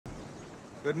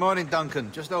Good morning,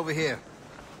 Duncan. Just over here.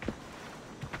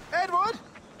 Edward?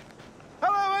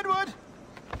 Hello, Edward!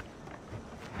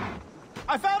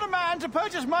 I found a man to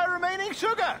purchase my remaining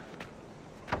sugar!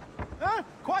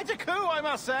 Quite a coup, I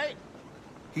must say.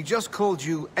 He just called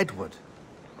you Edward.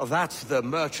 Oh, that's the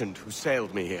merchant who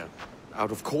sailed me here.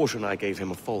 Out of caution, I gave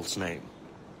him a false name.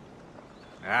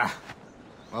 Ah,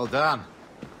 well done.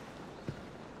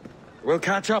 We'll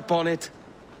catch up on it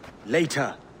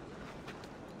later.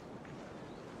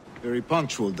 Very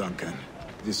punctual, Duncan.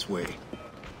 This way.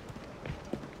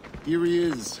 Here he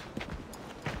is.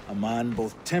 A man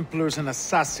both Templars and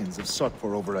assassins have sought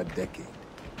for over a decade.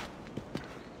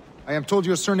 I am told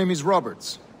your surname is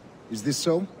Roberts. Is this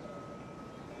so?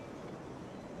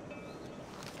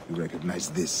 You recognize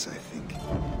this, I think.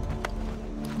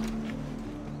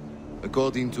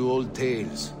 According to old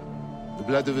tales, the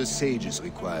blood of a sage is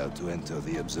required to enter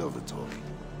the observatory.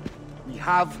 We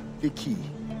have the key.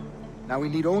 Now we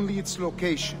need only its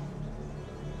location.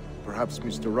 Perhaps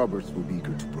Mr. Roberts will be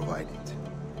eager to provide it.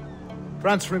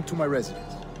 Transfer him to my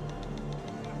residence.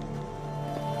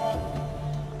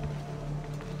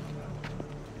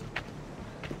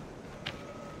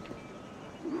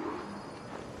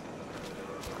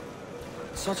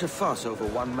 Such a fuss over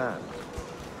one man.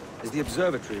 Is the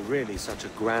observatory really such a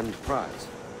grand prize?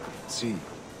 Si,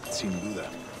 sin duda.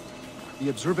 The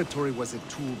observatory was a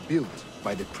tool built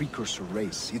by the precursor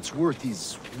race. Its worth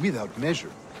is without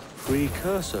measure.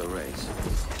 Precursor race?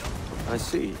 I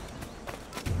see.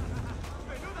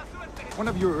 One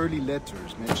of your early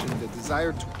letters mentioned the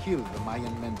desire to kill the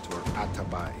Mayan mentor,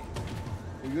 Atabay.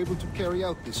 Were you able to carry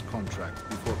out this contract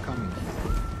before coming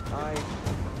here?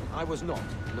 I was not,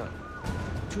 no.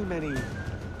 Too many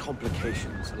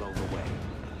complications along the way.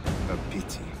 A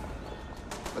pity.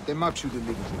 But the Machu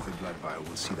delivered with the blood vial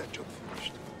will see that job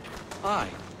finished. Aye.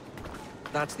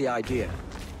 That's the idea.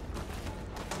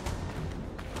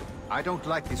 I don't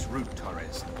like this route,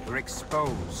 Torres. We're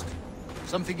exposed.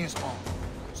 Something is wrong.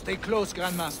 Stay close,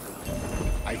 Grandmaster.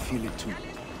 I feel it too.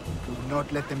 Do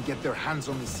not let them get their hands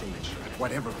on the sage, at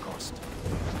whatever cost.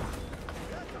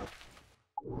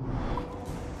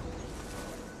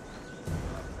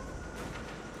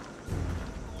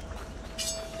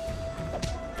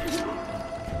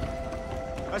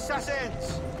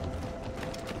 Assassins!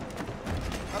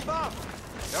 Above!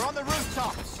 They're on the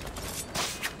rooftops!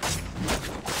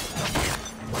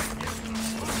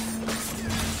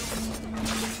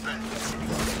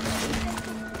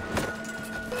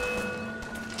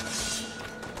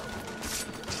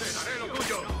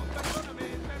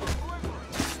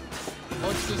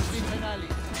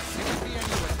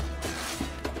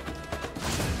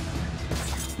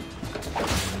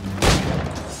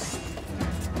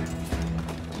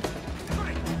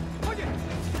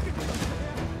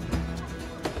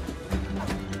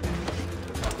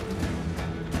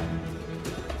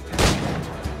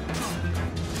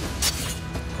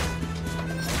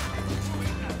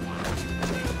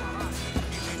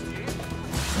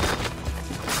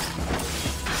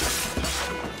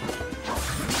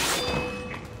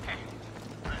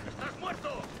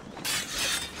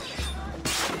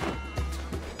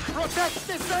 Protect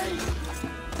the sage!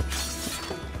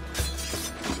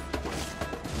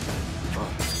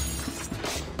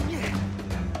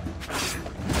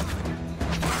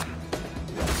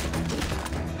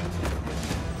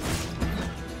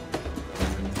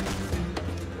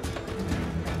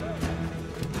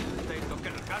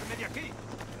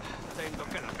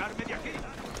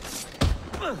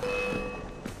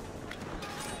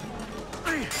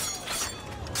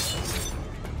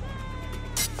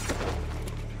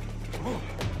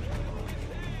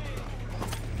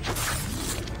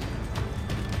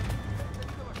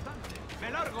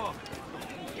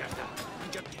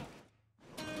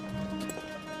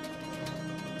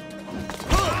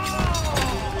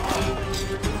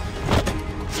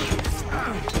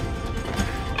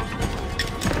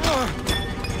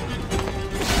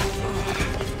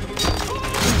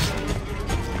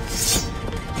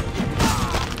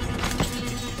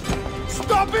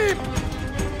 Stop him!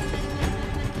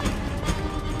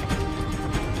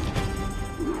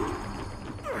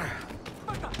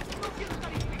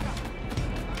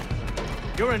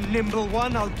 You're a nimble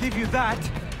one, I'll give you that.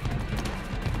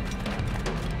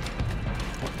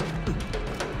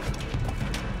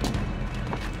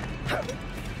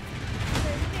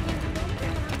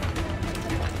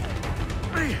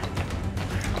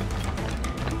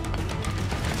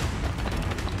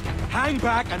 Hang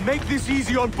back and make this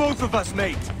easy on both of us,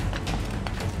 mate!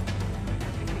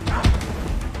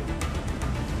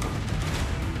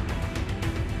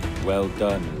 Well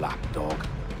done, lapdog.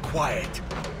 Quiet.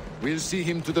 We'll see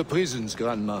him to the prisons,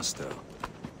 Grandmaster.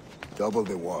 Double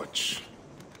the watch.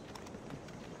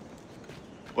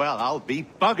 Well, I'll be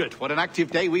buggered. What an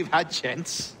active day we've had,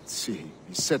 gents. See,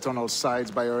 beset on all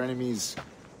sides by our enemies,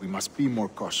 we must be more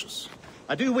cautious.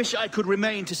 I do wish I could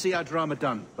remain to see our drama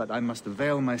done, but I must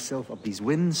avail myself of these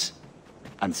winds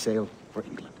and sail for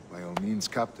England. By all means,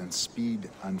 Captain, speed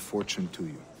and fortune to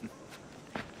you.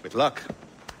 With luck,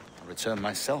 I'll return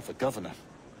myself a governor.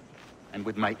 And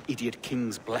with my idiot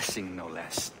king's blessing, no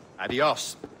less.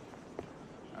 Adios.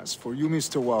 As for you,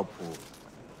 Mr. Walpole,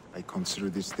 I consider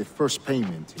this the first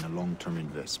payment in a long-term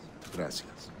investment.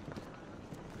 Gracias.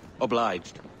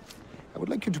 Obliged. I would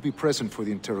like you to be present for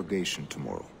the interrogation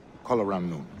tomorrow. Call around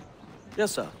noon.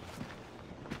 Yes, sir.